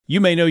You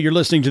may know you're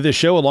listening to this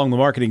show along the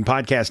Marketing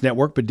Podcast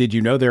Network, but did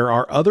you know there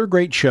are other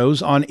great shows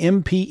on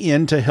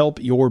MPN to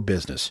help your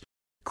business?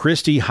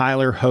 Christy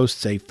Heiler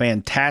hosts a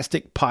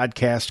fantastic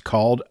podcast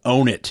called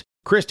Own It.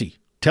 Christy,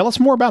 tell us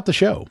more about the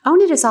show.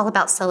 Own It is all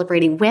about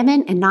celebrating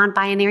women and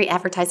non-binary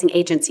advertising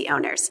agency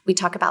owners. We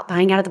talk about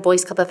buying out of the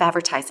Boys Club of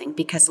Advertising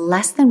because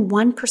less than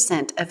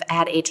 1% of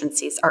ad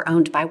agencies are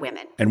owned by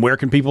women. And where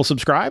can people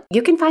subscribe?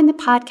 You can find the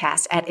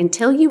podcast at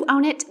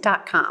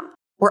untilyouownit.com.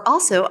 We're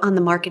also on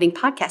the Marketing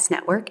Podcast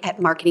Network at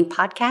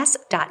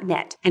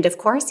marketingpodcast.net. And of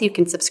course, you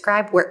can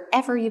subscribe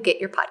wherever you get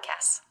your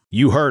podcasts.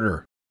 You heard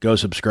her. Go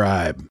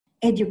subscribe.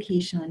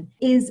 Education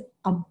is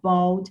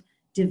about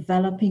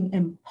developing,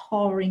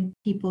 empowering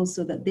people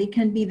so that they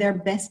can be their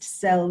best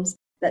selves,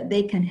 that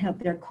they can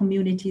help their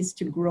communities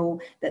to grow,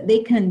 that they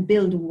can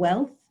build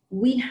wealth.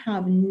 We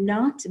have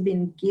not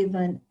been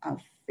given a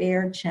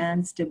fair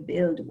chance to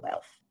build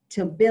wealth,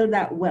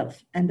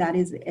 and that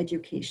is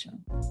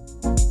education.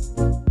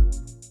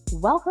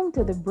 Welcome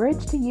to the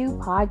Bridge to You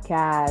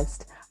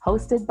podcast,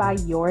 hosted by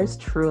yours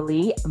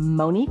truly,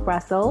 Monique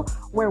Russell,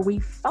 where we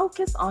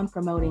focus on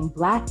promoting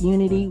Black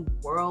unity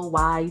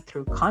worldwide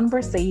through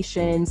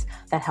conversations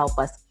that help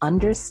us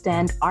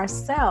understand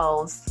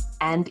ourselves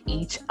and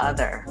each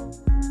other.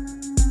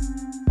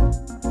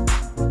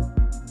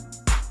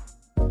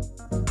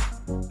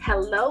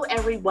 Hello,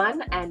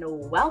 everyone, and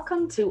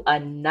welcome to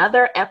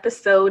another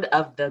episode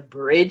of the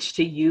Bridge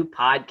to You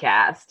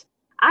podcast.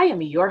 I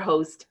am your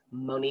host,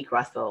 Monique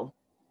Russell.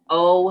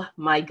 Oh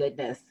my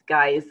goodness,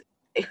 guys,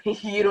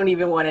 you don't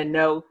even want to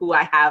know who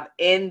I have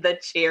in the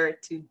chair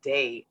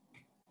today.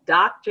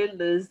 Dr.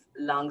 Liz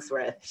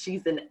Longsworth.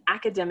 She's an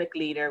academic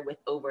leader with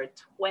over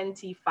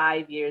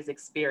 25 years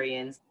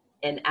experience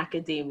in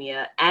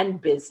academia and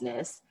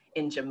business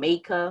in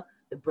Jamaica,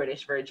 the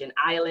British Virgin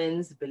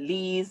Islands,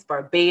 Belize,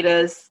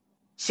 Barbados.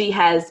 She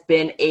has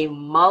been a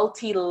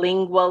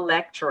multilingual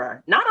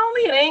lecturer, not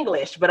only in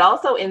English, but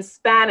also in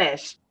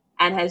Spanish,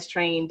 and has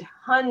trained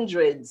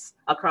hundreds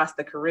across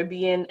the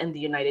Caribbean and the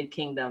United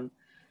Kingdom.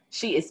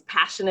 She is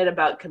passionate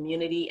about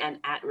community and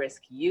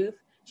at-risk youth.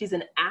 She's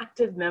an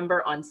active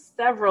member on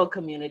several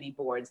community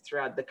boards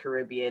throughout the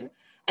Caribbean,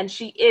 and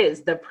she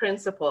is the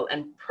principal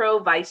and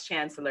pro-vice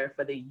chancellor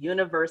for the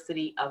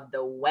University of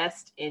the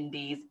West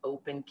Indies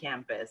Open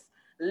Campus,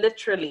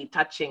 literally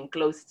touching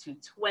close to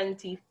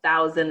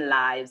 20,000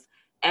 lives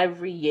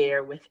every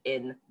year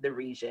within the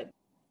region.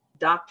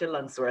 Dr.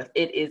 Longsworth,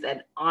 it is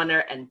an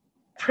honor and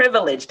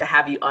privilege to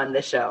have you on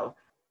the show.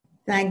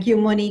 Thank you,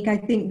 Monique. I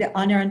think the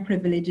honor and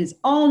privilege is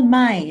all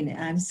mine.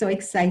 I'm so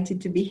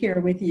excited to be here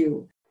with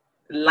you.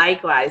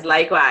 Likewise.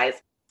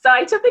 So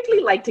I typically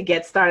like to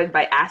get started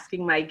by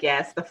asking my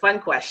guests the fun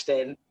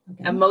question.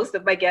 Okay. And most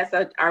of my guests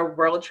are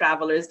world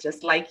travelers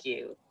just like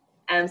you.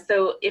 And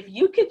so if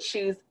you could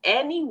choose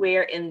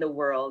anywhere in the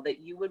world that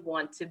you would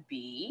want to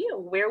be,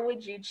 where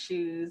would you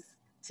choose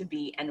to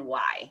be and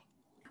why?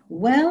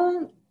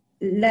 Well,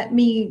 let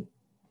me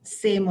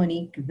say,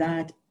 Monique,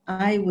 that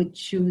I would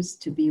choose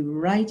to be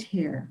right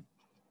here,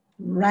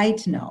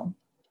 right now.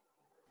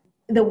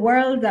 The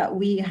world that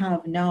we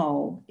have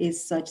now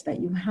is such that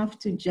you have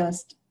to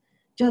just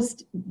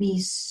be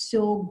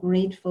so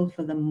grateful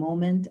for the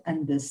moment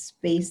and the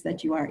space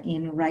that you are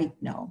in right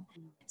now.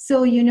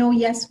 So,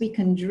 yes, we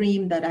can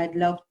dream that I'd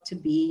love to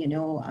be,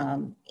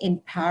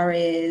 in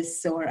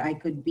Paris, or I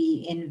could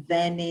be in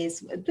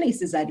Venice,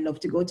 places I'd love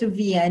to go to.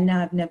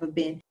 Vienna, I've never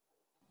been.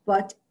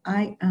 But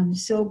I am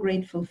so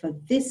grateful for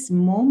this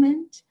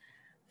moment,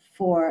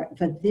 for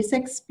this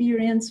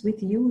experience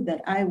with you,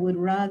 that I would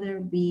rather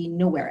be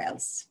nowhere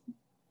else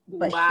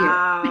but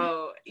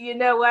wow. Here. You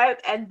know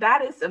what? And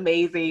that is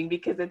amazing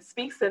because it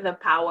speaks to the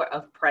power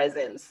of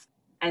presence.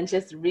 And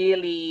just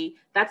really,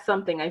 that's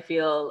something I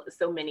feel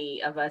so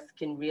many of us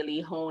can really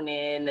hone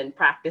in and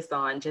practice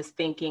on, just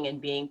thinking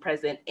and being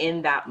present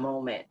in that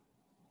moment.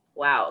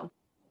 Wow.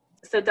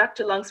 So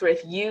Dr.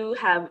 Longsworth, you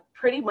have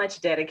pretty much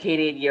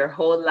dedicated your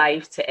whole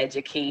life to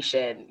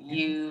education.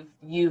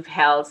 You've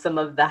held some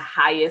of the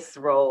highest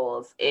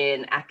roles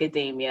in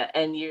academia,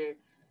 and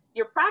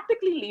you're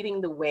practically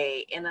leading the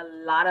way in a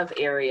lot of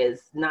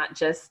areas, not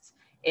just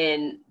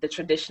in the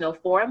traditional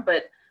form,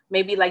 but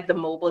maybe like the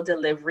mobile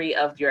delivery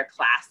of your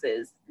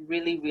classes,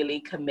 really, really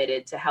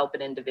committed to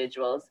helping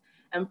individuals.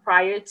 And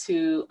prior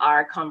to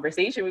our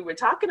conversation, we were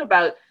talking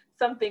about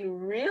something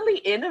really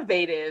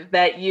innovative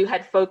that you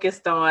had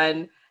focused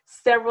on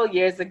several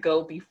years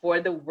ago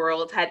before the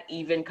world had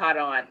even caught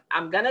on.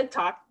 I'm going to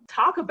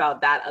talk about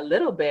that a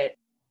little bit,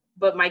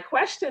 but my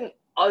question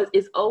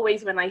is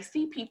always, when I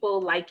see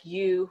people like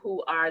you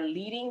who are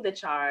leading the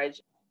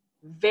charge,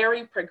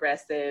 very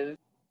progressive,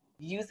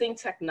 using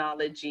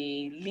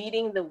technology,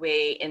 leading the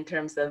way in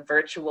terms of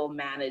virtual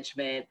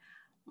management,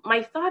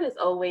 my thought is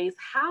always,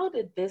 how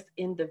did this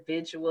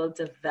individual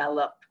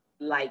develop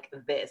like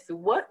this?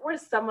 What were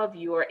some of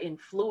your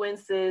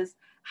influences?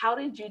 How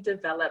did you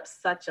develop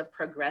such a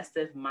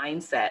progressive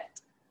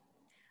mindset?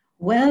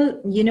 Well,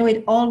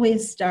 it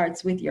always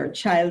starts with your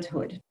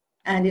childhood,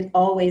 and it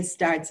always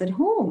starts at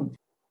home.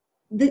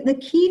 The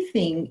key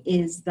thing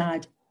is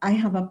that I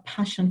have a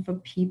passion for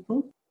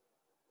people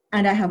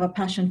and I have a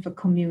passion for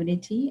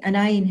community. And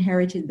I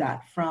inherited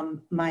that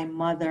from my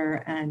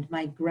mother and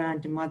my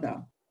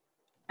grandmother.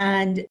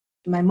 And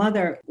my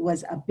mother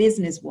was a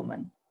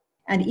businesswoman.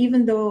 And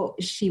even though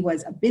she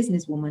was a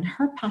businesswoman,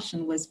 her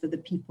passion was for the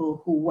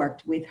people who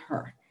worked with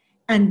her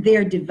and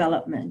their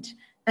development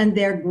and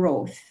their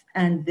growth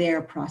and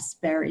their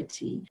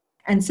prosperity.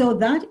 And so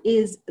that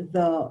is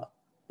the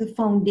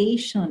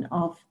foundation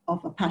of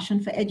a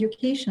passion for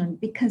education,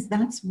 because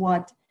that's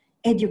what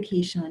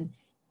education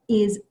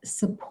is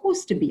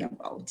supposed to be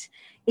about.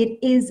 It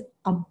is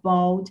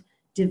about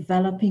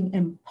developing,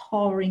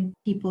 empowering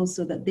people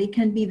so that they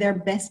can be their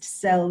best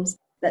selves,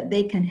 that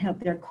they can help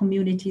their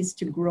communities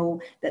to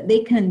grow, that they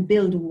can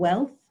build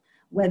wealth,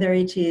 whether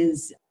it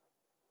is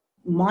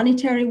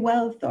monetary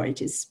wealth or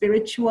it is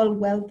spiritual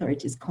wealth or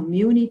it is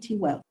community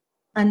wealth.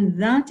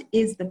 And that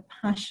is the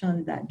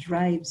passion that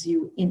drives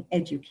you in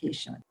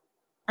education.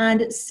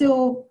 And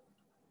so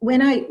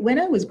when I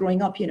was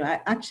growing up,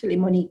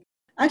 Monique,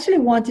 I actually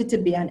wanted to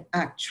be an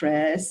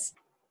actress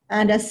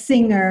and a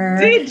singer.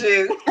 Did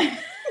you?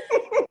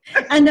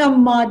 And a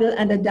model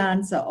and a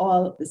dancer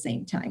all at the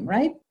same time,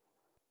 right?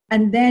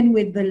 And then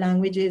with the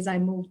languages, I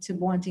moved to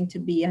wanting to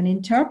be an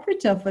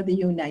interpreter for the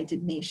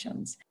United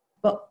Nations.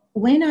 But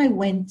when I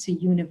went to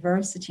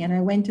university, and I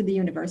went to the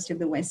University of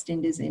the West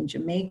Indies in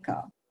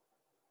Jamaica,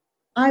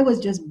 I was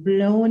just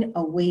blown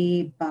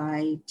away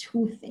by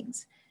two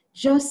things.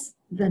 Just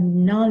the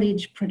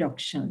knowledge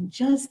production,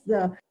 just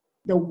the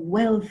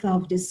wealth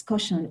of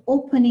discussion,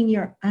 opening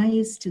your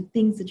eyes to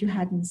things that you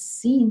hadn't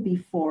seen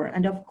before.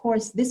 And of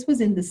course, this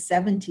was in the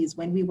 70s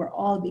when we were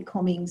all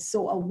becoming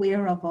so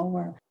aware of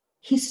our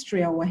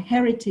history, our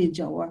heritage,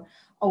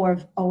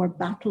 our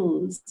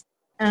battles.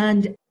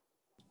 And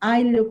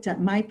I looked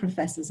at my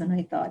professors and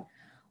I thought,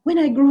 when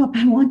I grow up,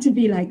 I want to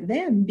be like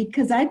them,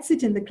 because I'd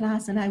sit in the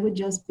class and I would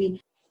just be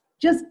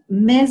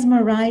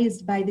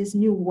mesmerized by this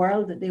new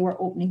world that they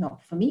were opening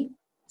up for me.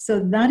 So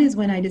that is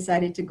when I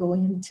decided to go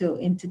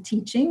into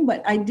teaching.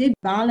 But I did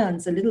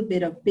balance a little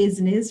bit of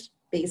business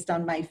based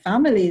on my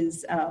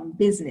family's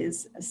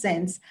business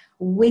sense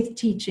with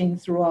teaching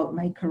throughout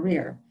my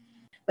career.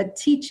 But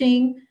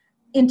teaching,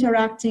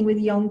 interacting with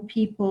young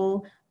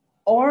people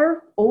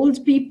or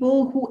old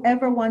people,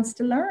 whoever wants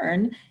to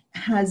learn,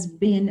 has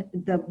been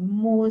the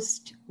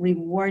most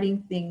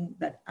rewarding thing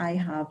that I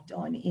have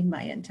done in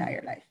my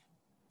entire life.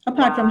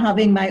 Apart from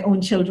having my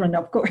own children,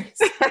 of course.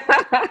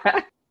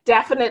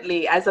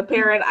 Definitely. As a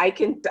parent, I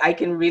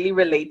can really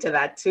relate to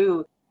that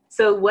too.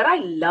 So what I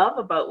love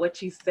about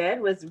what you said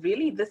was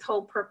really this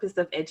whole purpose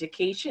of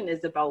education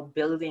is about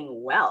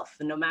building wealth,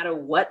 no matter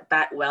what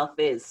that wealth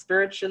is,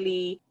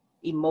 spiritually,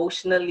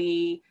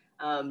 emotionally,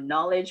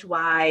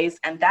 knowledge-wise.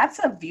 And that's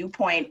a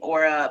viewpoint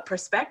or a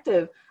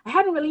perspective I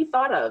hadn't really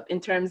thought of in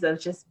terms of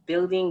just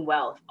building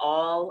wealth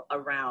all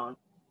around.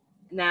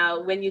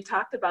 Now, when you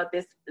talked about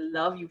this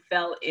love you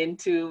fell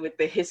into with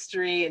the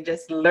history and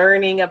just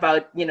learning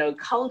about,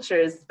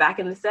 cultures back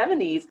in the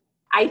 70s,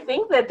 I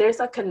think that there's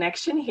a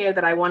connection here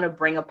that I want to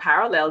bring a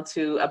parallel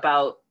to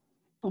about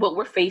what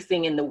we're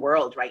facing in the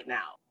world right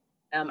now.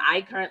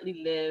 I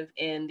currently live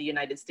in the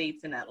United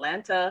States in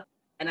Atlanta,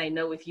 and I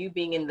know with you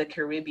being in the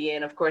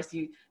Caribbean, of course,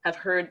 you have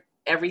heard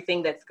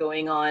everything that's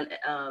going on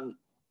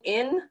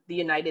in the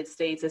United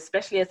States,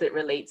 especially as it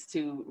relates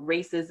to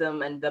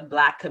racism and the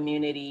Black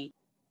community.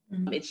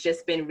 It's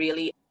just been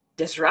really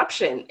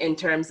disruption in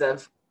terms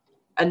of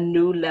a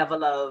new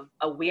level of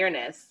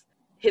awareness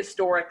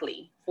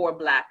historically for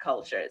Black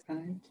cultures.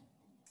 Right.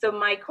 So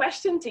my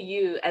question to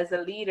you as a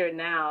leader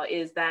now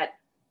is that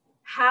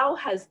how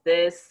has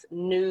this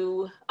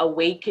new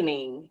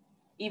awakening,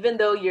 even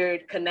though you're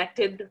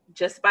connected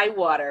just by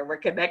water, we're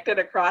connected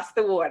across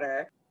the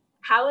water,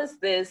 how has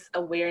this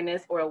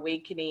awareness or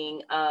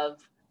awakening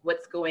of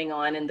what's going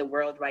on in the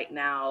world right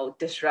now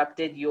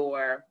disrupted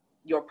your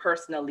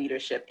personal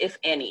leadership, if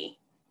any?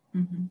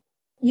 Mm-hmm.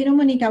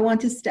 Monique, I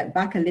want to step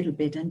back a little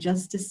bit and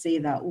just to say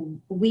that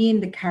we in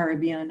the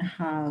Caribbean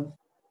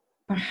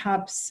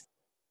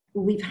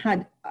we've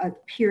had a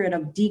period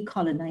of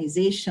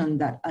decolonization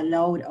that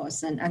allowed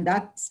us, and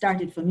that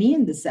started for me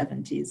in the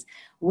 70s,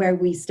 where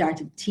we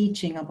started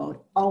teaching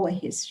about our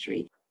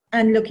history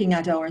and looking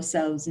at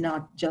ourselves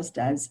not just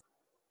as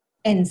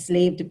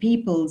enslaved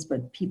peoples,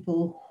 but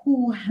people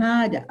who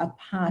had a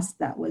past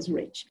that was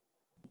rich.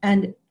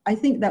 And I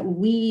think that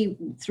we,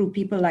 through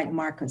people like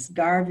Marcus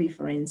Garvey,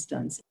 for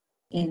instance,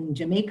 in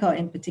Jamaica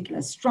in particular,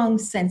 a strong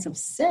sense of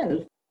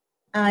self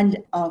and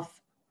of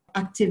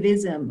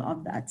activism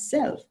of that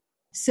self.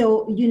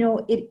 So,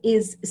 it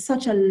is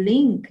such a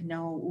link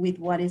now with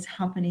what is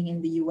happening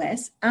in the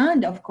US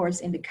and, of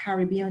course, in the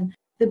Caribbean,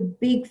 the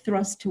big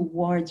thrust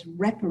towards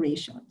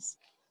reparations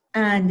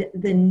and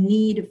the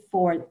need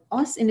for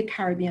us in the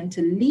Caribbean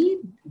to lead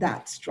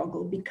that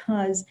struggle,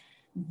 because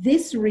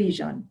this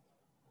region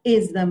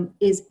is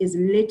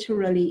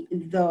literally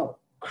the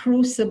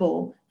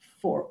crucible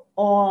for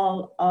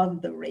all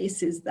of the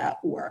races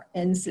that were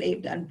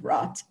enslaved and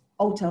brought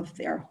out of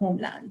their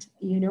homeland,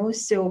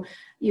 So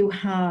you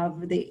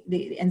have the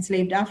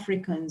enslaved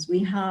Africans, we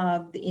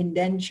have the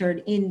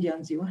indentured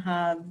Indians, you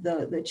have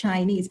the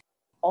Chinese,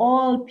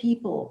 all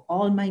people,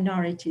 all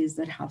minorities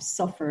that have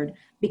suffered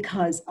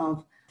because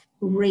of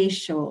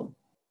racial,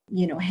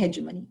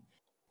 hegemony.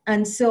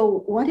 And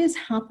so what is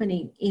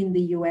happening in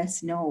the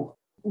US now,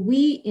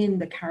 we in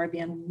the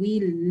Caribbean, we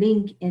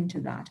link into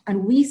that.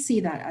 And we see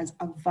that as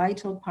a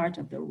vital part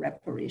of the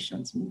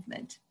reparations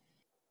movement.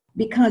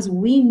 Because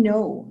we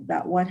know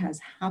that what has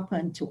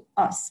happened to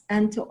us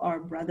and to our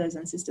brothers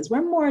and sisters,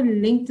 we're more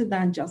linked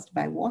than just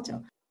by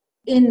water.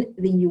 In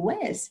the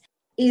US,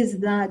 is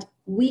that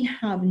we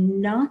have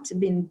not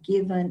been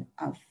given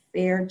a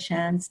fair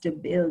chance to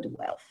build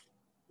wealth,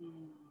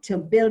 to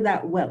build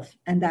that wealth,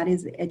 and that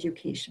is the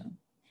education.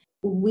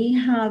 We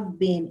have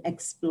been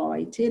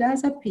exploited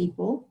as a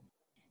people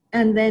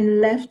and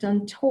then left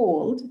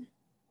untold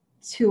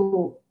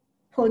to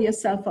pull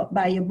yourself up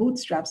by your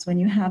bootstraps when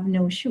you have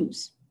no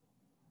shoes.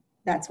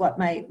 That's what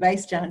my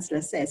vice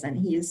chancellor says, and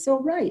he is so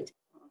right.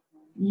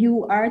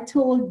 You are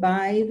told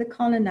by the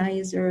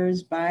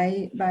colonizers,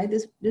 by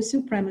the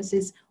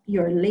supremacists,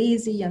 you're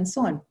lazy and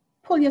so on.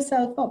 Pull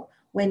yourself up,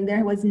 when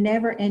there was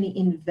never any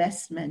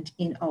investment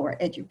in our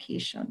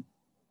education,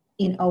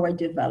 in our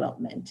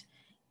development,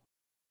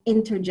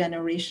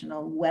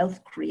 intergenerational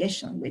wealth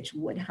creation, which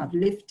would have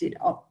lifted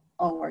up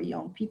our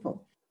young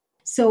people.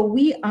 So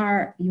we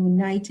are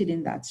united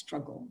in that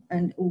struggle,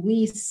 and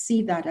we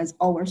see that as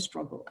our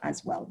struggle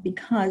as well,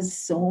 because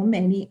so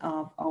many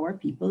of our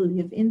people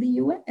live in the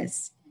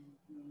US.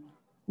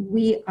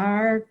 We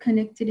are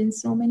connected in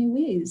so many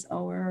ways.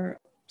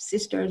 Our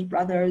sisters,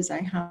 brothers,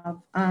 I have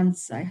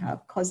aunts, I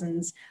have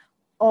cousins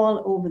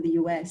all over the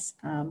US,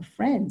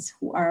 friends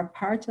who are a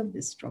part of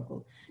this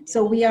struggle.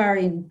 So we are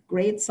in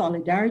great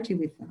solidarity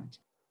with that.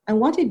 And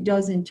what it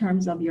does in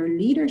terms of your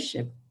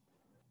leadership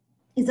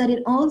is that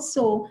it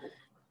also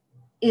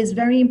is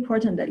very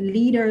important that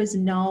leaders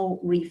now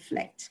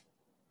reflect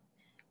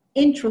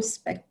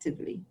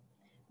introspectively,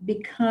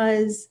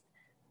 because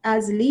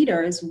as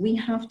leaders, we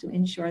have to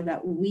ensure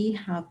that we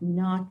have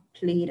not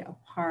played a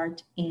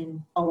part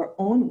in our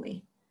own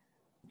way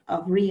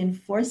of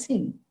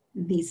reinforcing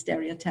these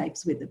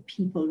stereotypes with the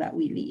people that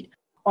we lead,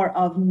 or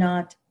of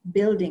not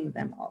building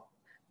them up.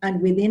 And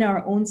within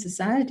our own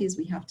societies,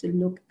 we have to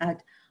look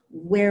at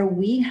where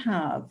we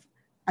have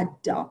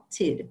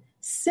adopted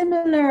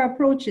similar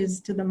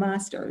approaches to the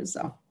masters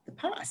of the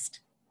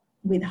past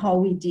with how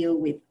we deal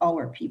with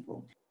our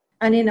people.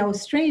 And in a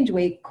strange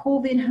way,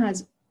 COVID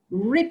has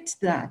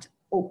ripped that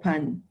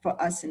open for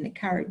us in the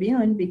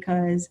Caribbean,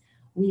 because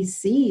we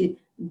see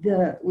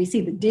the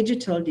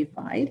digital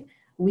divide.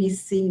 We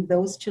see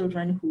those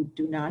children who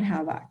do not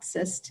have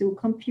access to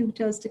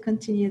computers to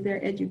continue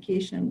their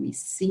education. We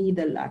see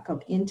the lack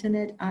of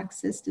internet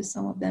access to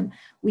some of them.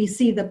 We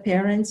see the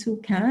parents who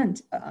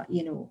can't,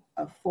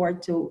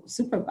 afford to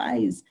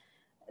supervise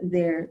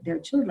their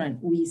children.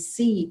 We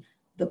see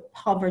the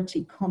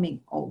poverty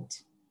coming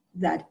out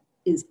that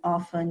is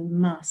often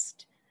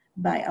masked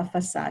by a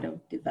facade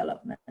of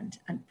development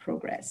and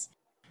progress.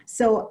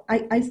 So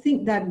I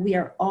think that we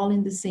are all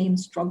in the same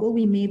struggle.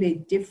 We may be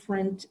at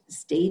different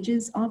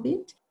stages of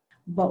it,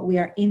 but we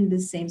are in the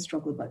same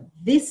struggle. But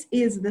this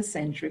is the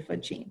century for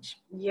change.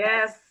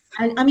 Yes.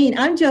 I mean,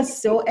 I'm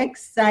just so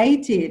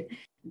excited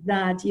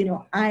that,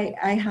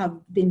 I have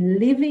been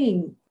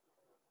living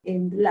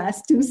in the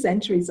last 2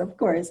 centuries, of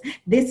course,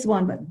 this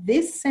one, but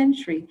this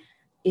century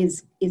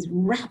is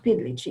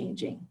rapidly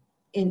changing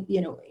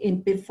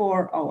in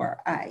before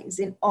our eyes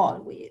in all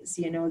ways,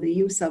 the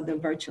use of the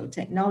virtual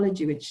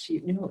technology, which,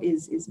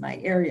 is my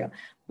area,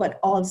 but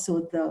also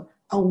the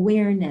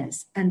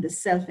awareness and the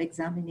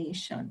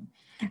self-examination.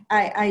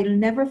 I'll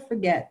never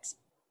forget,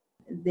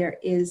 there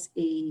is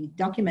a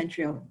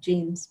documentary of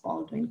James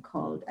Baldwin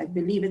called, I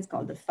believe it's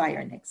called The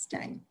Fire Next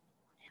Time.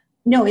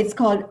 No, it's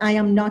called I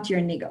Am Not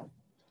Your Nigger.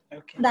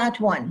 Okay. That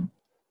one.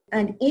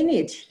 And in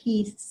it,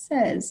 he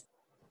says,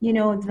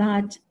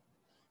 that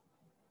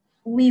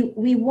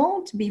we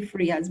won't be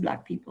free as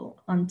Black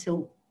people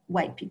until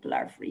white people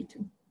are free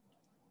too.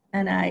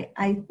 And I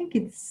think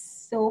it's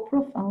so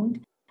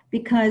profound,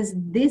 because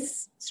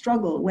this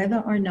struggle,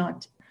 whether or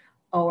not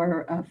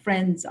our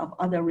friends of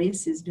other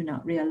races do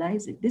not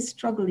realize it, this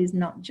struggle is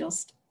not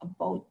just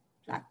about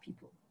Black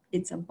people.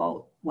 It's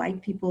about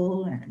white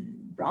people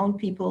and brown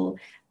people,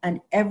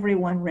 and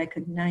everyone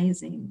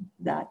recognizing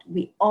that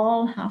we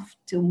all have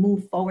to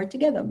move forward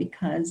together,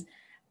 because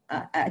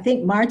I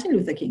think Martin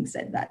Luther King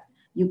said that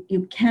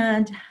you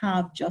can't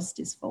have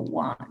justice for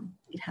one.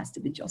 It has to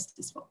be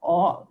justice for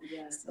all.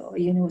 Yes. So,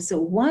 so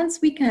once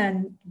we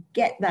can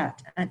get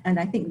that, and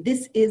I think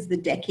this is the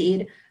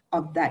decade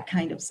of that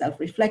kind of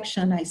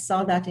self-reflection. I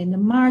saw that in the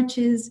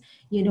marches,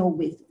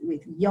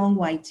 with young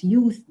white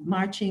youth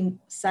marching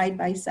side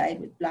by side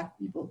with Black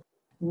people,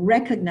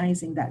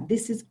 recognizing that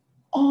this is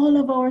all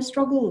of our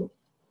struggle,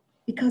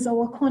 because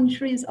our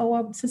countries,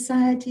 our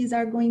societies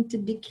are going to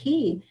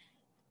decay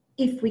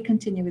if we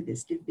continue with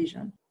this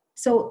division.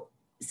 So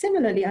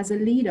similarly, as a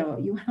leader,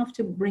 you have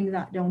to bring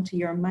that down to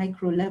your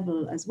micro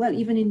level as well,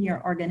 even in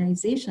your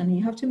organization.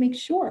 You have to make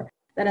sure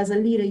that as a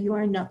leader,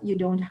 you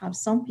don't have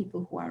some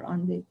people who are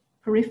on the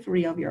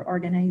periphery of your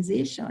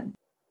organization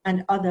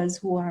and others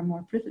who are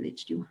more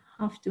privileged. You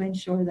have to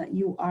ensure that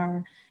you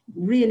are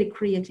really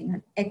creating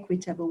an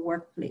equitable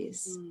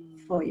workplace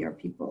for your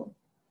people.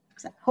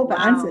 So I hope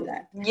I answered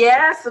that.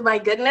 Yes, my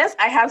goodness.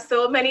 I have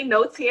so many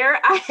notes here.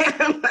 I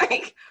am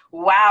like,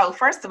 wow.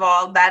 First of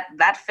all,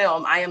 that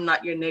film, I Am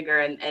Not Your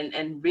Nigger,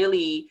 and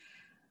really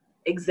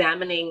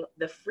examining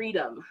the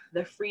freedom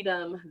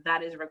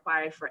that is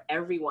required for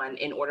everyone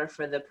in order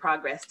for the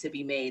progress to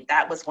be made.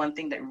 That was one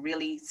thing that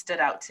really stood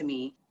out to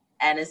me.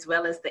 And as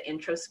well as the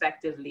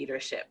introspective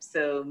leadership.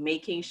 So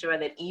making sure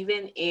that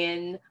even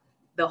in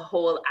the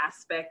whole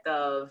aspect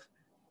of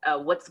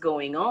what's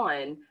going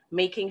on,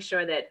 making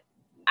sure that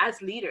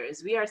as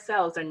leaders, we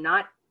ourselves are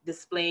not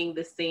displaying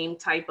the same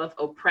type of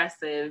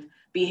oppressive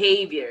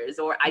behaviors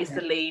or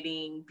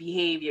isolating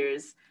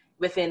behaviors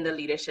within the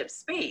leadership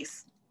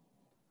space.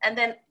 And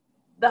then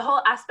the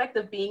whole aspect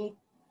of being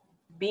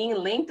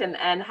linked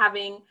and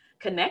having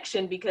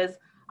connection, because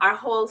our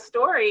whole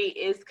story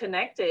is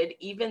connected,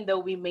 even though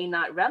we may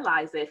not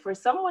realize it. For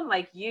someone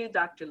like you,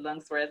 Dr.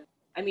 Lungsworth,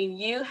 I mean,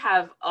 you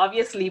have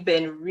obviously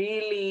been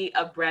really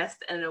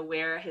abreast and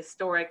aware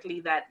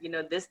historically that,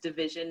 this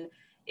division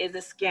is a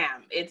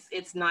scam.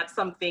 It's not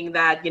something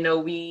that,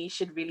 we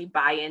should really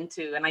buy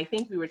into. And I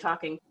think we were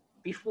talking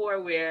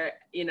before where,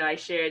 I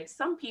shared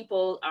some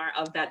people are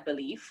of that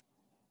belief.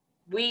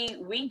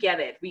 We get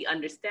it. We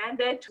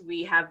understand it.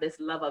 We have this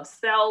love of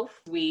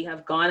self. We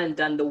have gone and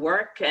done the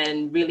work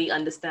and really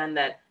understand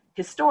that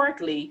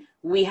historically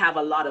we have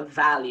a lot of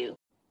value.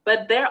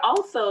 But there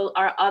also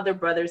are other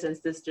brothers and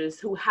sisters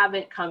who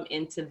haven't come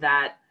into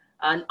that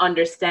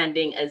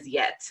understanding as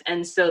yet.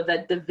 And so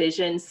that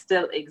division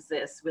still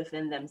exists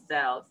within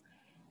themselves.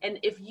 And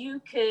if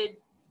you could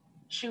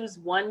choose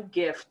one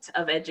gift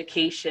of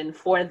education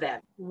for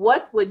them,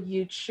 what would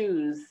you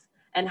choose?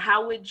 And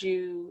how would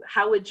you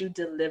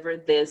deliver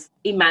this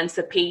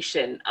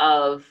emancipation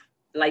of,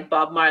 like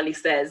Bob Marley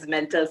says,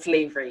 mental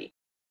slavery?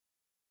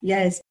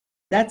 Yes,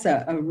 that's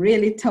a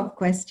really tough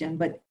question.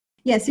 But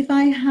yes, if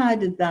I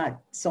had that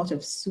sort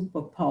of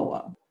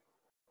superpower,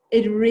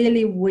 it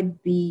really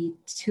would be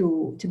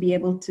to be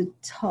able to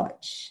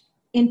touch,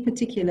 in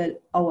particular,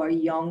 our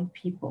young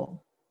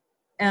people,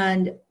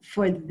 and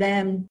for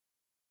them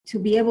to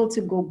be able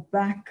to go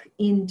back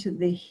into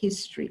the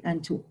history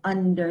and to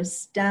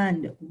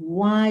understand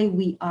why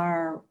we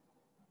are,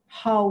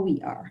 how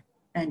we are,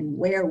 and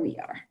where we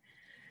are.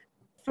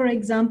 For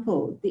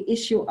example, the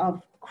issue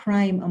of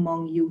crime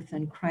among youth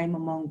and crime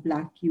among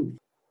Black youth.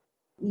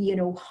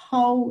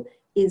 How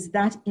is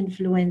that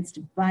influenced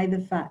by the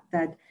fact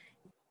that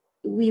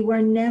we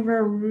were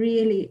never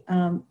really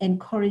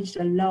encouraged,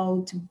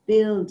 allowed to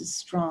build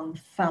strong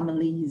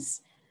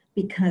families,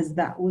 because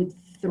that would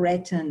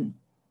threaten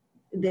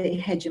the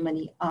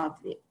hegemony of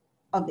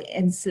the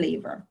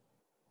enslaver.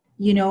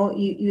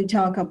 You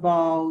talk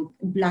about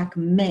Black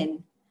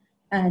men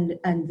and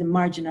the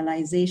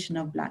marginalization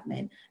of Black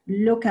men.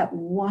 Look at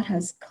what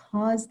has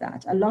caused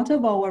that. A lot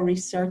of our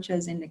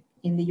researchers in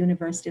the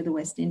University of the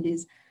West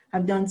Indies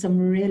have done some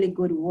really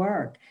good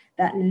work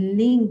that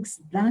links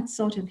that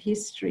sort of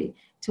history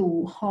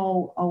to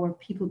how our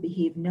people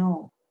behave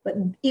now. But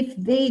if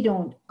they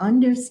don't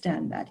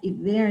understand that, if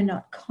they are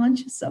not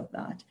conscious of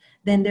that,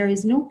 then there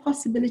is no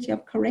possibility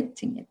of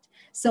correcting it.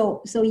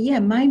 So yeah,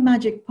 my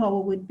magic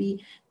power would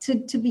be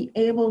to be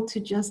able to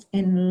just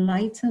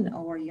enlighten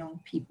our young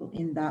people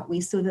in that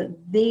way so that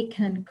they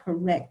can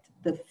correct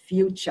the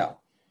future.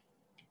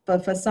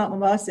 But for some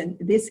of us in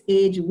this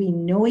age, we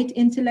know it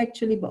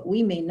intellectually, but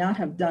we may not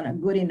have done a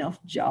good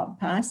enough job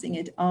passing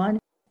it on.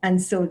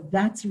 And so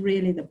that's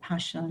really the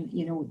passion,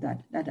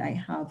 that I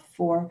have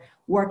for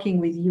working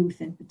with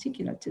youth in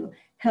particular, to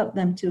help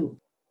them to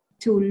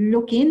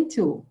look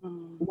into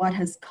what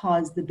has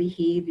caused the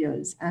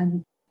behaviors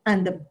and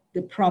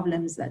the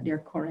problems that they're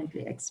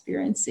currently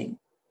experiencing.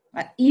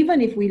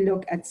 Even if we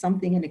look at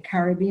something in the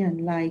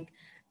Caribbean, like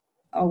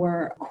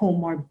our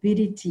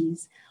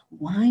comorbidities,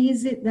 why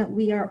is it that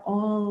we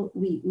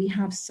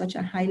have such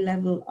a high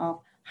level of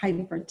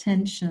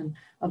hypertension,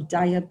 of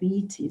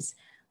diabetes?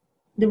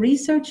 The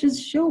researchers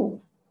show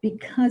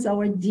because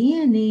our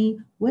DNA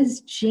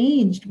was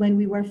changed when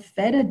we were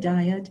fed a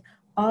diet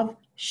of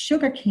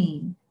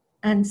sugarcane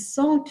and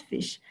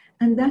saltfish,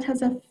 and that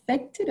has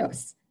affected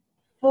us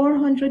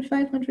 400,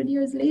 500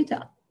 years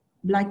later.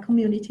 Black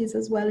communities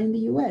as well in the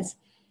US.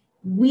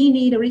 We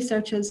need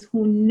researchers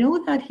who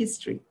know that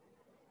history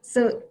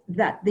so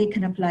that they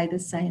can apply the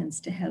science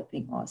to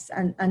helping us.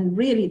 And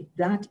really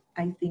that,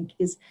 I think,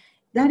 is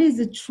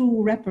the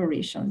true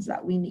reparations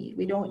that we need.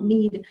 We don't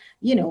need,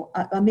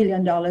 $1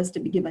 million to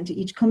be given to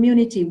each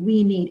community.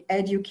 We need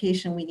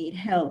education, we need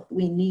health,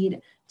 we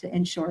need to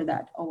ensure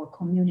that our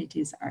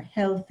communities are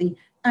healthy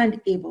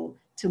and able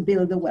to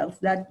build the wealth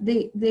that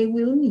they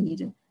will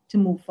need to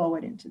move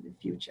forward into the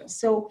future.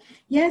 So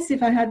yes,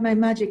 if I had my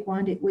magic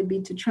wand, it would be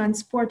to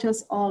transport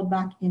us all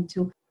back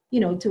into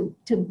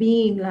to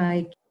being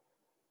like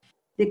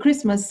the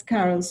Christmas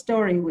Carol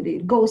story with the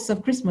Ghosts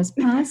of Christmas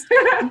Past,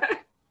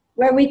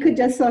 where we could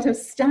just sort of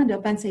stand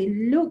up and say,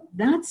 look,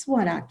 that's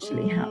what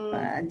actually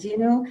happened,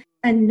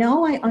 And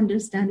now I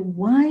understand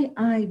why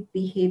I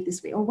behave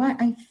this way, or why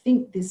I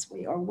think this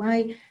way, or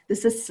why the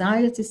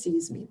society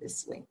sees me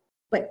this way.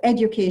 But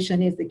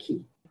education is the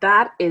key.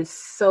 That is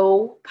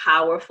so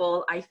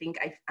powerful. I think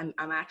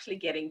I'm actually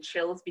getting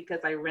chills because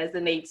I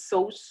resonate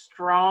so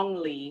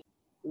strongly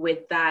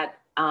with that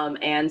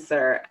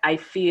answer. I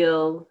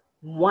feel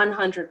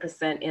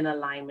 100% in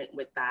alignment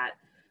with that,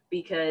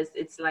 because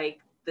it's like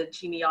the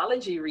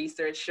genealogy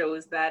research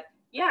shows that,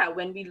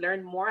 when we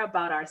learn more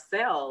about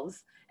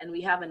ourselves and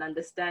we have an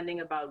understanding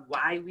about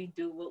why we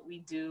do what we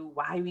do,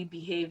 why we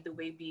behave the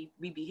way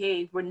we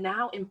behave, we're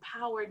now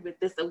empowered with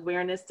this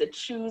awareness to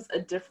choose a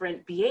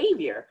different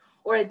behavior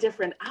or a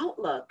different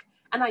outlook.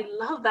 And I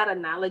love that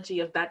analogy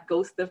of that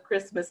Ghost of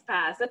Christmas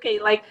Past. Okay,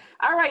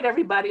 all right,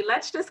 everybody,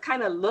 let's just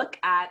kind of look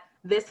at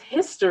this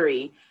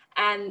history.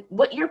 And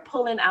what you're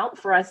pulling out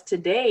for us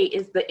today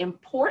is the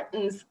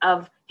importance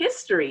of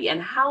history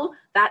and how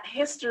that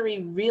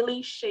history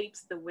really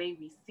shapes the way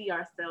we see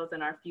ourselves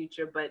and our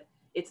future. But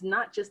it's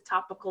not just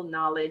topical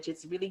knowledge.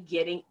 It's really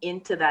getting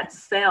into that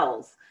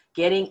cells,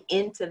 getting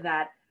into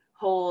that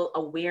whole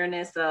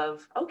awareness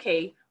of,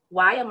 okay,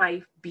 why am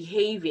I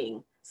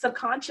behaving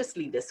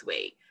subconsciously this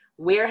way?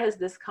 Where has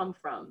this come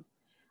from?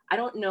 I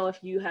don't know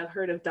if you have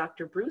heard of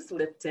Dr. Bruce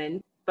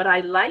Lipton, but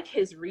I like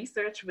his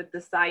research with the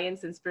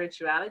science and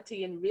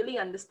spirituality and really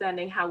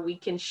understanding how we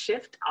can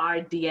shift our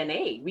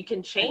DNA. We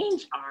can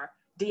change our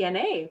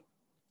DNA.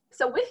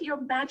 So with your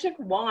magic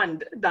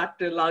wand,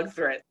 Dr.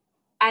 Logsworth,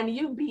 and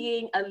you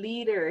being a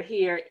leader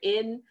here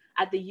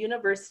at the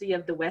University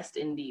of the West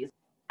Indies,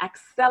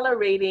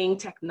 accelerating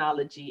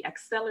technology,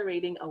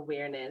 accelerating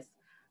awareness,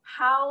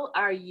 how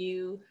are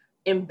you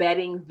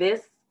embedding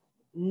this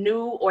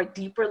new or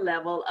deeper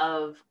level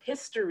of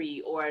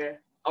history or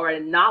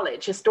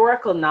knowledge,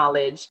 historical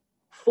knowledge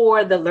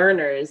for the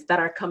learners that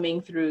are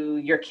coming through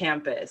your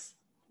campus?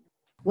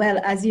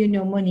 Well, as you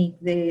know, Monique,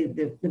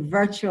 the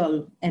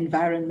virtual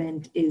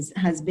environment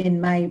has been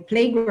my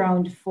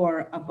playground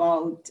for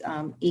about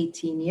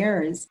 18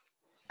 years.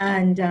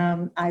 And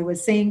I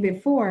was saying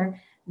before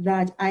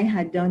that I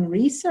had done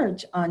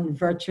research on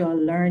virtual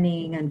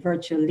learning and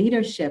virtual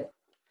leadership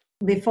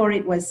before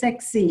it was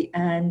sexy.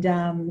 And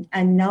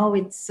now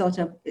it's sort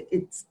of,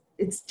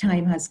 its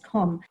time has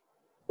come.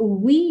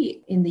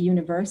 We in the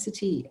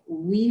university,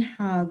 we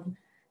have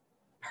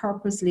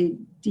purposely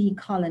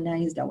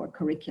decolonized our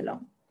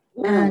curriculum.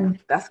 Ooh, and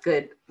that's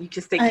good. You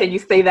just say, can you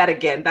say that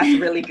again? That's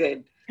really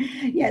good.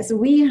 Yes,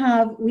 we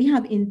have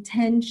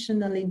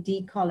intentionally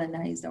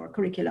decolonized our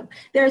curriculum.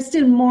 There's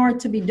still more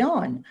to be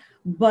done,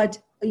 but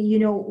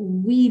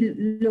we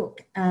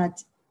look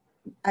at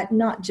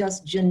not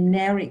just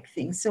generic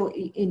things. So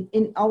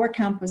in our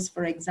campus,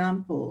 for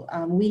example,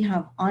 we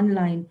have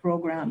online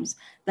programs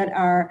that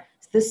are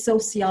the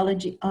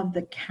sociology of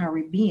the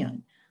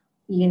Caribbean,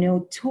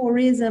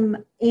 tourism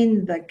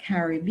in the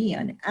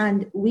Caribbean.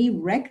 And we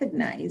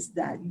recognize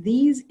that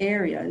these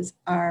areas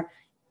are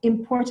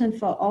important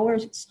for our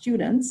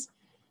students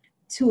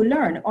to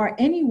learn, or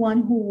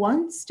anyone who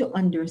wants to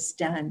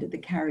understand the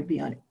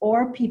Caribbean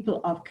or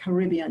people of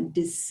Caribbean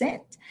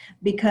descent,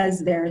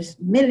 because there's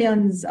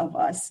millions of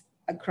us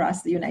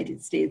across the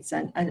United States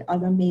and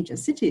other major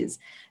cities.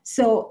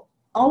 So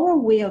our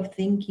way of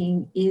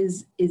thinking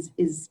is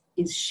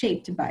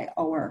shaped by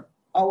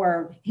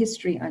our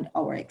history and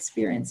our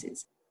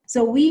experiences.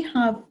 So we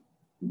have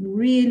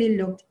really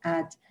looked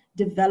at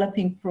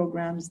developing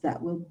programs that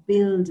will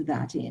build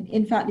that in.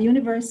 In fact, the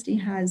university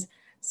has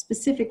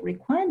specific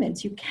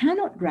requirements. You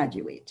cannot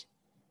graduate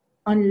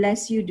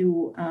unless you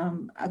do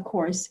a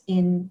course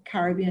in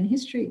Caribbean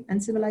history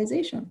and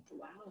civilization.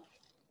 Wow.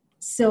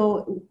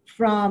 So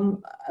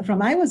from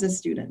I was a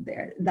student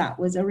there, that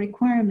was a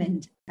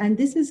requirement. And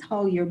this is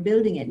how you're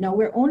building it. Now,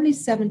 we're only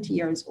 70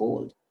 years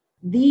old.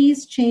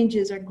 These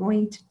changes are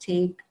going to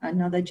take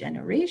another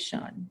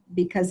generation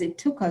because it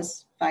took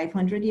us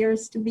 500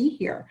 years to be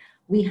here.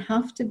 We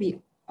have to be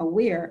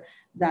aware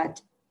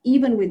that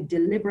even with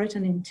deliberate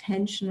and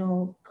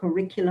intentional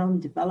curriculum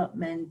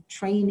development,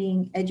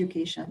 training,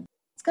 education,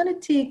 it's going to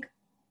take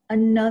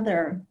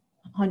another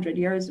 100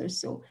 years or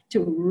so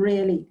to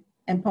really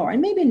empower.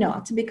 And maybe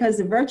not, because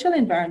the virtual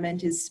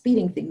environment is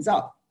speeding things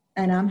up.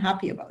 And I'm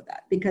happy about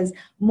that because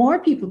more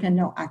people can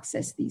now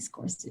access these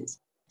courses.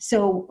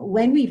 So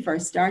when we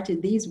first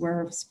started, these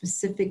were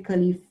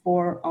specifically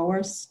for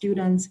our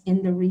students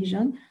in the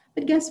region.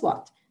 But guess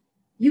what?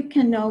 You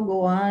can now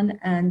go on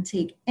and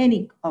take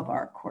any of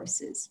our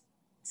courses.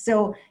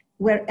 So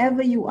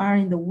wherever you are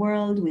in the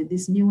world with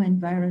this new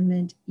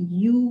environment,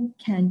 you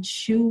can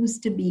choose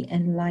to be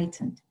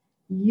enlightened.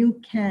 You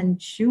can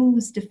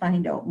choose to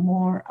find out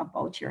more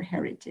about your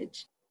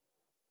heritage.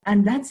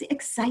 And that's the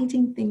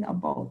exciting thing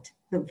about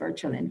the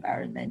virtual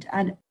environment.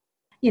 And,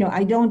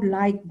 I don't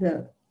like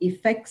the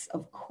effects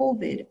of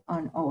COVID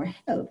on our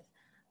health,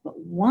 but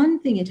one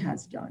thing it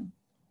has done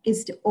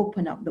is to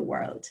open up the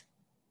world.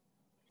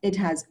 it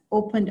has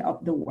opened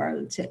up the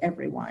world to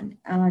everyone.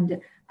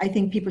 And I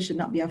think people should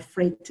not be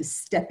afraid to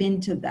step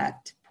into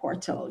that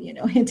portal,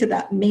 into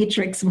that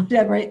matrix,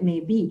 whatever it may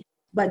be,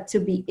 but to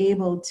be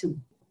able to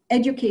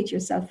educate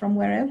yourself from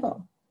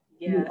wherever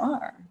you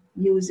are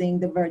using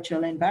the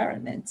virtual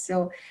environment.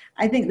 So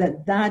I think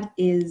that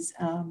is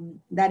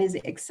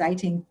the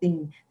exciting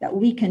thing that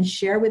we can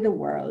share with the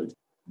world,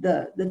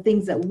 the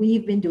things that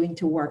we've been doing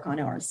to work on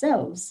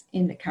ourselves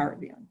in the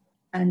Caribbean,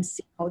 and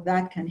see how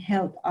that can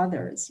help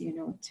others,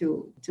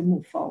 to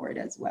move forward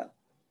as well.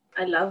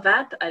 I love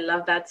that. I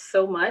love that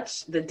so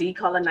much. The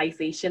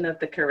decolonization of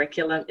the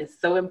curriculum is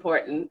so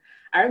important.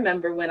 I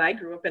remember when I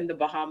grew up in the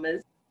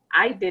Bahamas,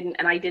 I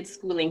did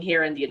schooling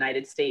here in the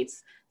United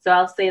States. So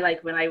I'll say,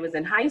 like, when I was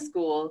in high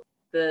school,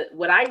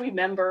 what I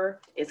remember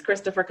is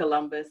Christopher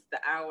Columbus, the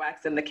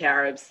Arawaks and the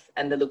Caribs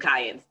and the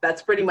Lucayans.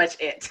 That's pretty much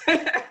it.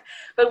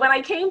 But when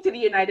I came to the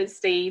United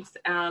States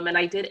and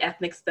I did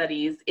ethnic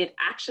studies, it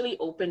actually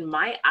opened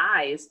my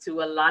eyes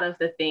to a lot of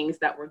the things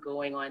that were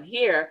going on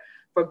here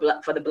for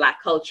the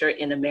Black culture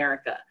in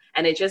America.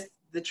 And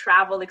the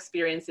travel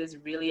experiences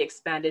really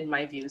expanded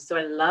my views. So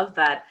I love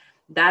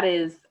that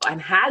is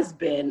and has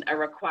been a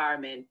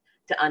requirement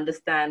to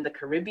understand the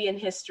Caribbean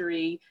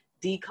history,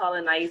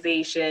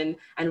 decolonization,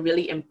 and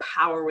really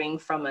empowering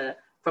from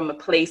a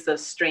place of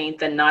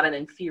strength and not an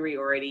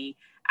inferiority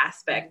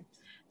aspect.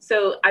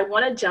 So I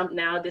want to jump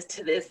now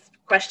to this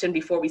question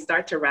before we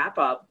start to wrap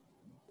up.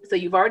 So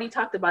you've already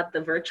talked about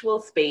the virtual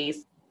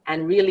space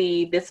and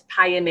really this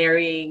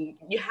pioneering.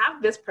 You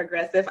have this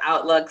progressive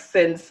outlook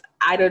since,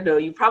 I don't know,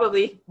 you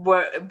probably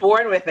were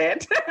born with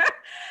it,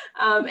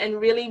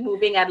 and really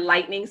moving at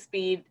lightning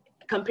speed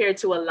compared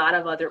to a lot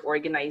of other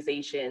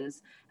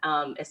organizations,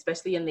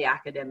 especially in the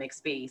academic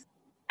space.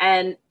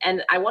 And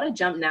I want to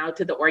jump now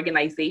to the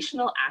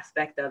organizational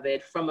aspect of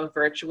it from a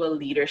virtual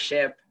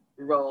leadership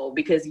role,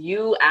 because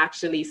you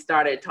actually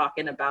started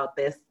talking about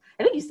this,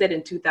 I think you said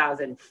in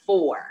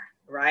 2004,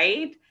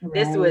 right?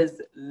 This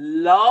was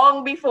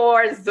long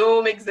before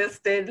Zoom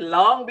existed,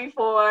 long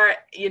before,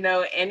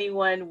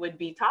 anyone would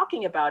be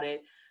talking about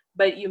it.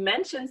 But you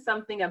mentioned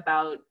something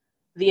about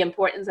the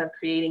importance of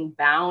creating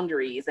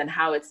boundaries and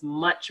how it's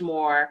much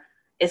more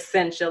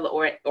essential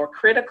or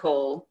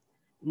critical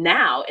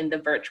now in the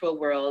virtual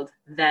world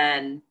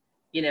than,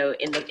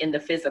 in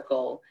the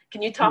physical.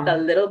 Can you talk a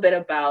little bit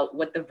about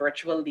what the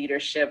virtual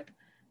leadership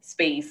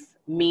space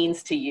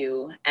means to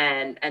you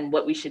and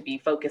what we should be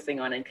focusing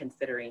on and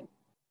considering?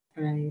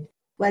 Right.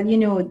 Well,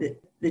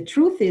 the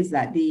truth is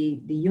that the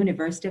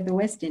University of the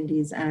West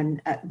Indies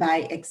and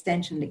by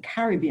extension, the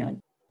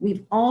Caribbean,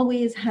 we've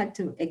always had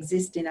to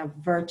exist in a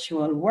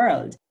virtual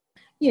world.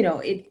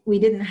 We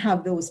didn't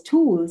have those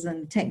tools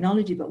and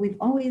technology, but we've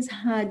always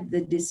had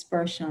the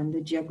dispersion,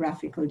 the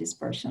geographical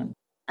dispersion.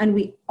 And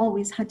we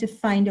always had to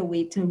find a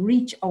way to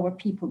reach our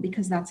people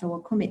because that's our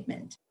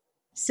commitment.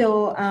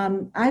 So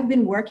I've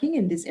been working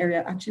in this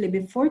area actually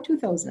before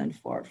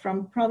 2004,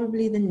 from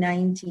probably the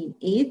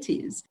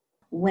 1980s,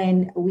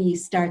 when we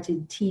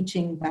started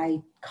teaching by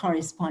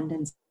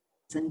correspondence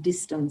and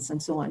distance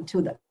and so on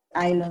to the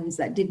islands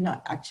that did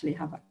not actually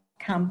have a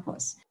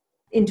campus.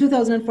 In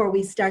 2004,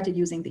 we started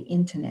using the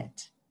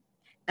internet,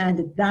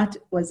 and that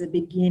was the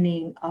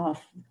beginning of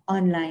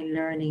online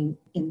learning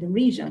in the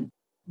region.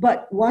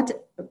 But what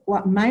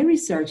my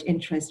research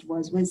interest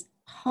was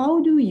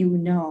how do you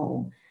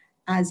know,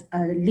 as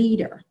a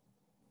leader,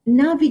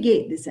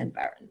 navigate this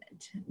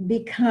environment?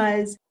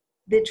 Because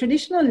the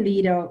traditional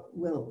leader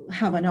will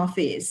have an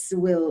office,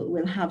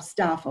 will have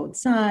staff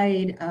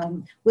outside,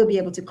 will be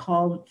able to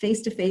call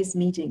face-to-face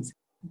meetings.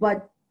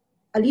 But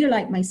a leader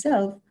like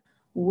myself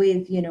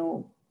with,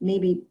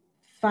 maybe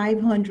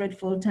 500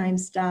 full-time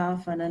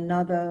staff and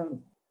another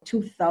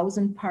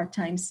 2,000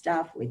 part-time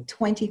staff with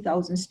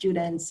 20,000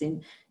 students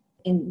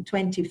in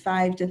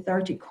 25 to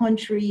 30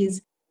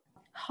 countries,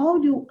 how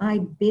do I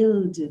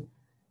build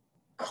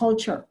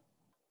culture?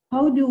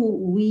 How do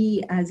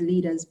we as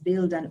leaders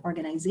build an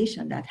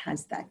organization that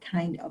has that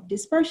kind of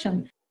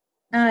dispersion?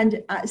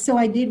 And so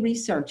I did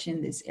research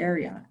in this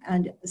area,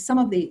 and some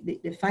of the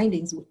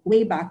findings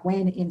way back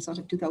when in sort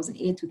of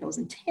 2008,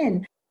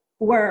 2010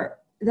 were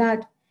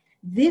that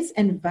this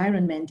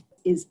environment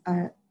is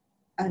a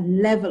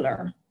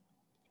leveler.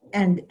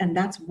 And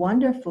that's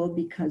wonderful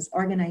because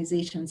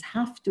organizations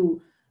have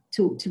to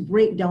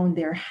break down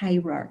their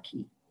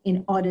hierarchy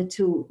in order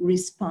to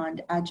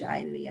respond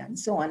agilely and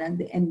so on. And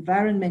the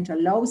environment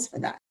allows for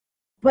that.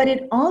 But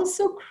it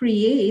also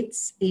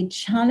creates a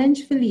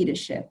challenge for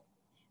leadership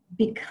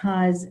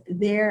because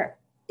it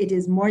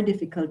is more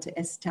difficult to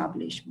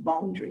establish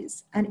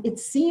boundaries. And it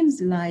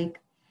seems like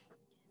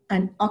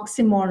an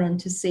oxymoron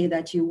to say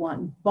that you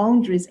want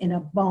boundaries in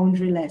a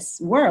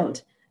boundaryless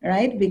world,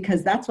 right?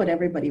 Because that's what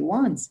everybody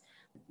wants.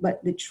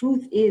 But the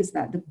truth is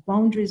that the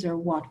boundaries are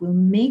what will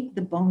make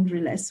the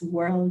boundaryless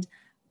world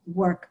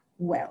work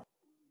well.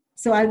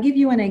 So I'll give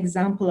you an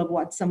example of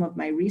what some of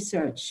my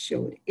research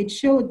showed. It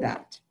showed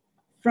that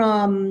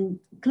from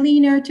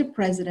cleaner to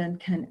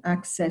president can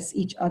access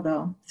each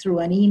other through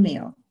an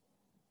email,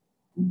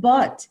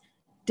 but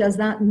Does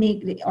that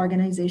make the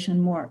organization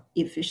more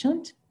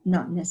efficient?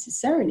 Not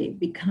necessarily,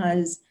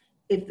 because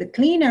if the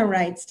cleaner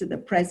writes to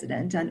the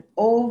president and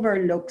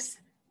overlooks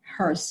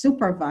her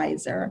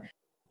supervisor,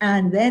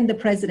 and then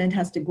the president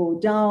has to go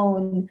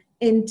down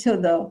into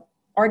the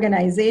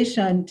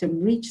organization to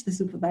reach the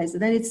supervisor,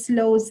 then it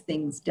slows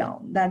things down.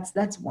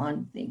 That's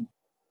one thing.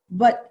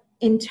 But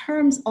in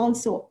terms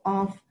also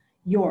of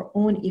your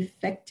own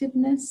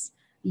effectiveness,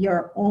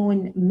 your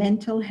own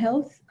mental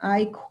health,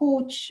 I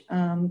coach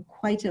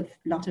quite a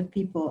lot of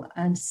people,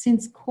 and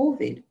since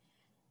COVID,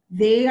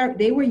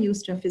 they were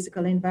used to a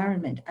physical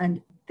environment,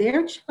 and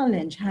their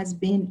challenge has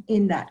been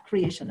in that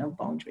creation of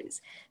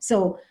boundaries.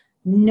 So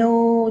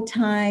no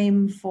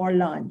time for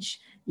lunch,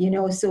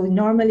 so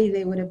normally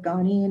they would have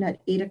gone in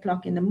at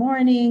 8:00 in the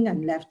morning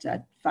and left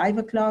at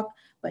 5:00,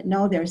 but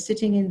now they're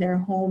sitting in their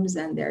homes,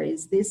 and there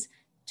is this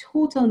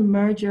total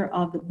merger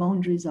of the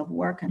boundaries of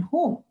work and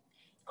home,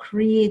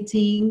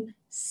 creating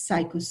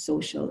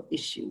psychosocial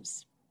issues,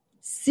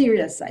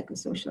 serious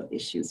psychosocial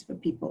issues for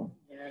people.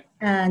 Yes.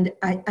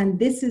 And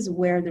this is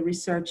where the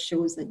research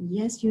shows that,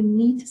 yes, you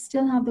need to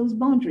still have those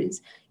boundaries.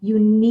 You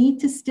need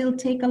to still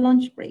take a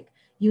lunch break.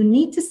 You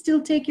need to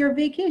still take your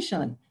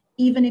vacation,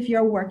 even if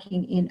you're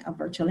working in a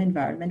virtual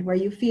environment where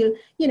you feel,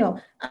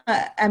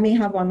 I may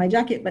have on my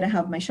jacket, but I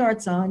have my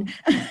shorts on.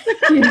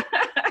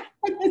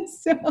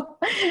 So,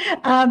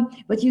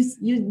 but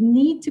you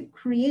need to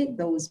create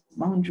those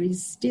boundaries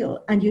still,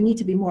 and you need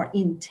to be more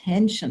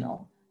intentional,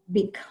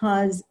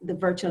 because the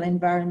virtual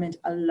environment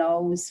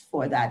allows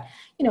for that,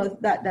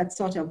 that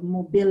sort of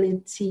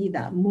mobility,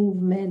 that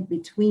movement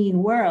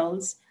between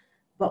worlds.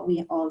 But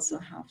we also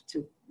have to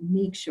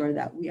make sure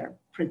that we are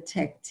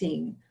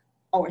protecting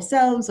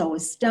ourselves, our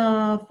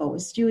staff, our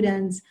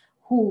students,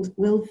 who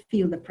will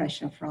feel the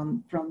pressure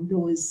from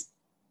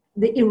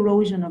the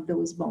erosion of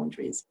those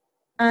boundaries.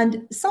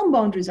 And some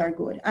boundaries are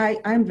good.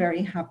 I'm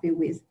very happy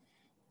with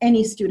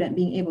any student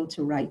being able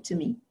to write to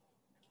me.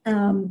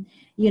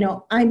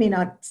 I may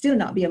still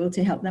not be able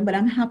to help them, but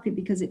I'm happy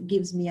because it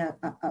gives me a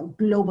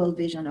global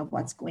vision of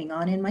what's going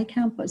on in my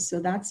campus. So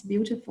that's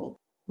beautiful.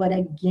 But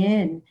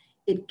again,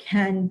 it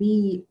can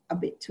be a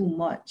bit too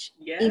much.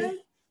 Yes.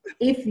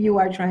 If you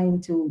are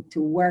trying to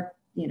work,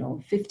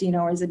 15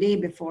 hours a day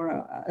before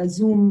a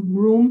Zoom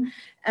room,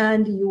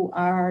 and you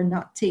are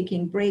not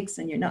taking breaks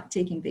and you're not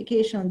taking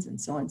vacations and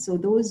so on. So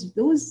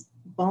those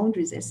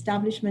boundaries,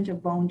 establishment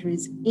of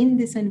boundaries in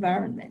this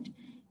environment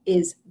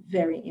is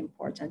very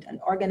important.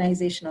 And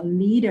organizational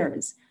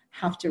leaders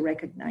have to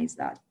recognize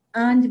that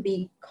and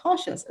be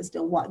cautious as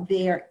to what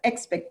their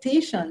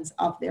expectations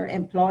of their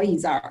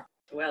employees are.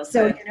 Well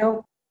said.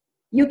 So,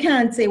 you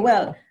can't say,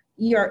 well,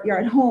 you're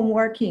at home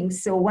working,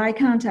 so why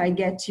can't I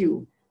get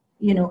you?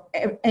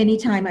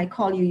 Anytime I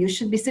call you, you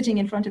should be sitting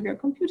in front of your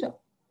computer.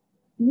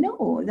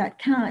 No, that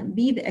can't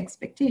be the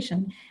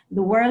expectation.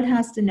 The world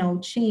has to now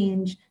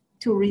change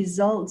to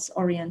results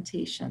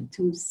orientation,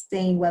 to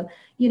saying, well,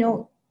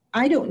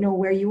 I don't know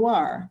where you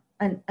are,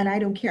 and I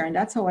don't care. And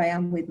that's how I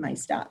am with my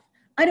staff.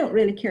 I don't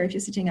really care if you're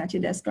sitting at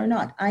your desk or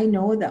not. I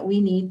know that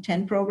we need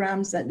 10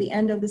 programs at the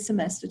end of the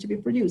semester to be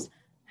produced.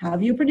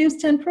 Have you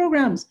produced 10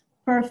 programs?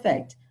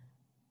 Perfect.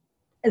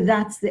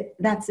 That's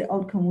the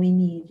outcome we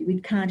need.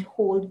 We can't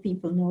hold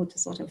people now to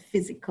sort of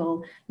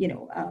physical,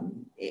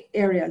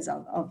 areas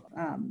of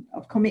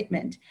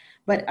commitment.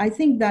 But I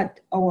think that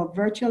our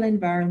virtual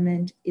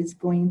environment is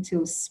going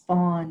to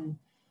spawn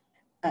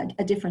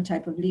a different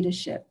type of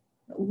leadership.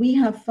 We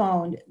have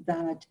found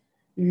that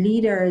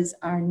leaders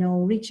are now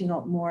reaching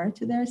out more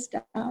to their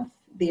staff.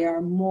 They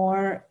are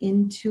more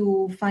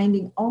into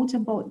finding out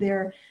about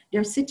their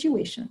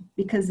situation,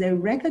 because they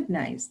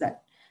recognize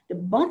that the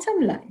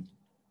bottom line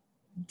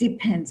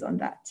depends on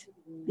that.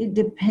 It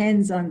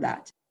depends on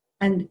that.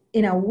 And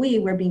in a way,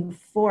 we're being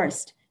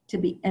forced to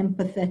be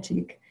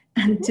empathetic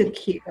and to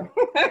care.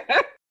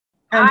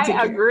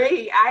 I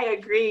agree.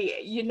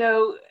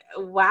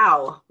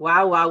 Wow,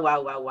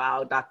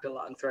 Dr.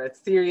 Longsworth.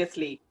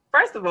 Seriously.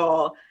 First of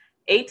all,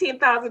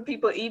 18,000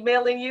 people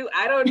emailing you.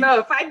 I don't know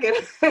if I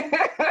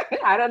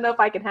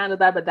can handle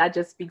that, but that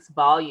just speaks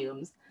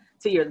volumes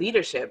to your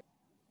leadership,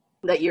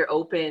 that you're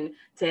open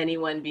to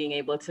anyone being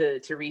able to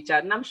reach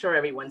out. And I'm sure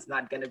everyone's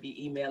not going to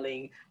be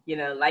emailing,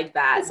 like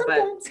that,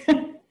 but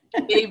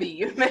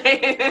maybe.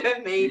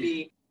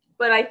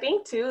 But I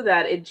think too,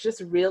 that it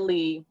just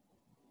really,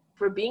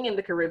 for being in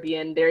the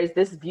Caribbean, there is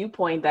this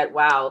viewpoint that,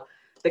 wow,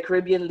 the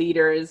Caribbean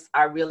leaders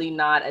are really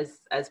not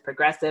as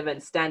progressive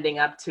and standing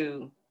up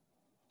to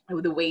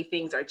the way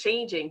things are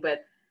changing.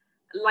 But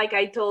like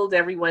I told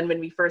everyone when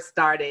we first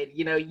started,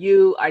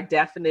 you are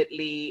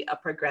definitely a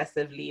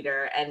progressive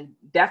leader, and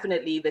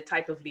definitely the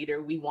type of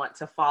leader we want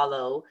to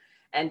follow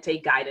and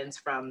take guidance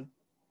from.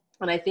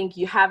 And I think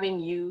having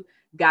you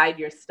guide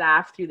your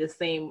staff through the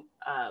same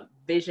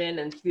vision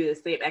and through the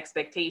same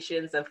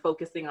expectations of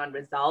focusing on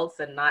results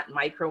and not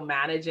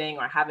micromanaging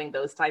or having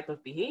those type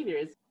of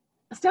behaviors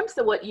stems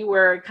to what you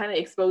were kind of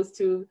exposed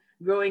to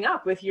growing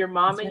up with your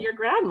mom and your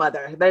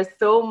grandmother. There's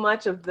so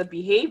much of the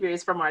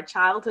behaviors from our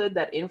childhood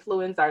that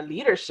influence our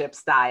leadership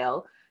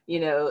style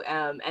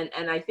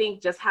And I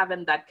think just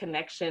having that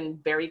connection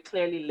very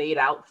clearly laid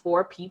out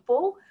for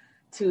people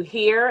to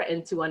hear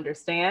and to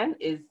understand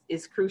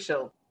is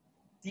crucial.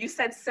 You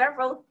said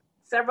several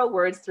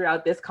words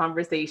throughout this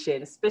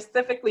conversation,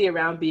 specifically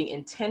around being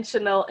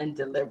intentional and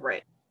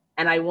deliberate.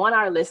 And I want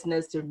our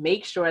listeners to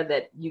make sure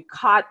that you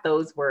caught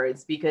those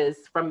words, because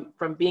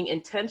from being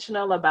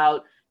intentional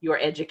about your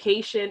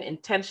education,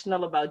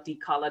 intentional about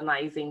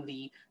decolonizing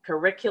the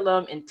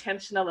curriculum,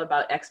 intentional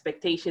about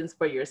expectations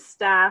for your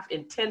staff,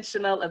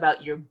 intentional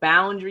about your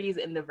boundaries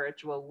in the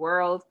virtual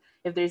world.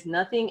 If there's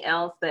nothing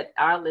else that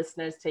our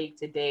listeners take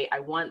today, I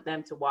want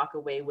them to walk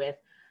away with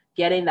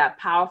getting that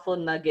powerful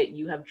nugget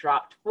you have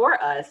dropped for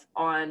us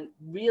on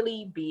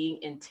really being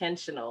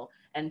intentional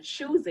and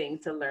choosing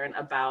to learn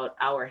about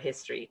our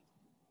history.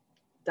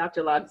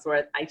 Dr.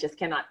 Longsworth, I just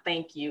cannot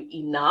thank you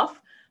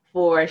enough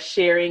for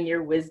sharing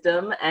your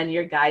wisdom and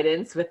your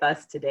guidance with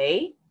us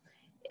today.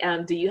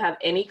 Do you have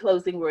any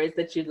closing words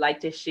that you'd like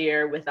to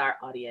share with our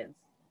audience?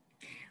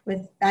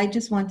 I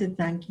just want to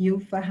thank you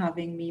for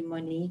having me,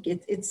 Monique.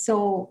 It's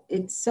so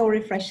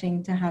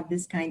refreshing to have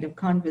this kind of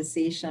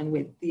conversation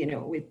with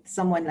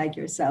someone like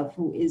yourself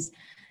who is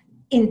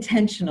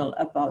intentional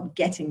about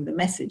getting the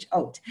message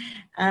out.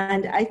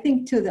 And I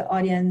think to the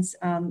audience,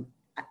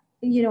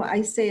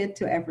 I say it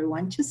to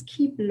everyone: just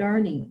keep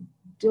learning.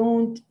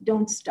 Don't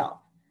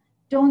stop.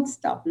 Don't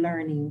stop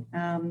learning.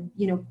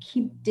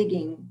 Keep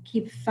digging.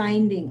 Keep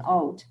finding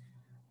out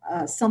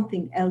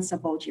something else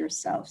about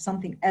yourself,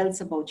 something else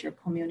about your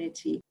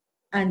community.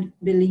 And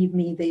believe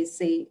me, they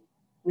say,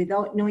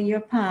 without knowing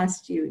your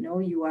past,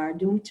 you are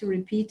doomed to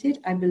repeat it.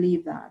 I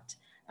believe that.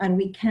 And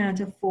we can't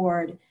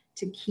afford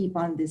to keep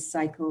on this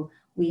cycle.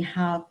 We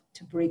have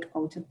to break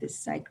out of this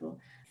cycle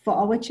for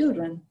our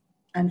children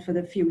and for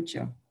the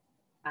future.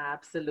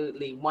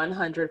 Absolutely,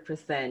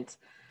 100%.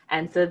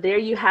 And so there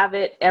you have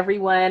it,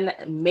 everyone.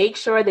 Make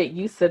sure that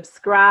you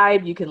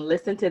subscribe. You can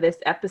listen to this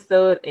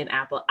episode in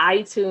Apple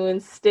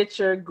iTunes,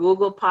 Stitcher,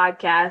 Google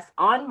Podcasts,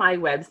 on my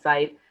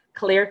website,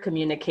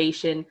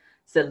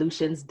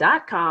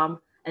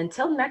 clearcommunicationsolutions.com.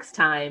 Until next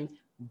time,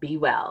 be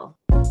well.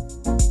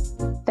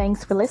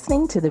 Thanks for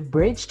listening to the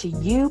Bridge to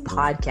You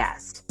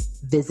podcast.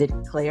 Visit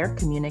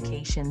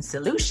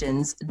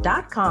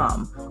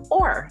clearcommunicationsolutions.com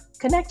or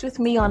connect with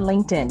me on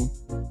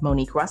LinkedIn,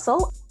 Monique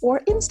Russell,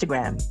 or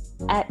Instagram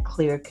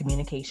 @Clear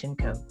Communication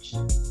Coach.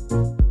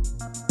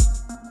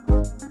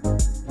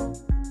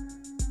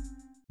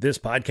 This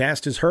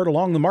podcast is heard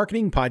along the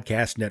Marketing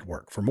Podcast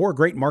Network. For more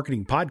great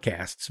marketing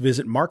podcasts,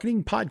 visit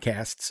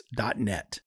marketingpodcasts.net.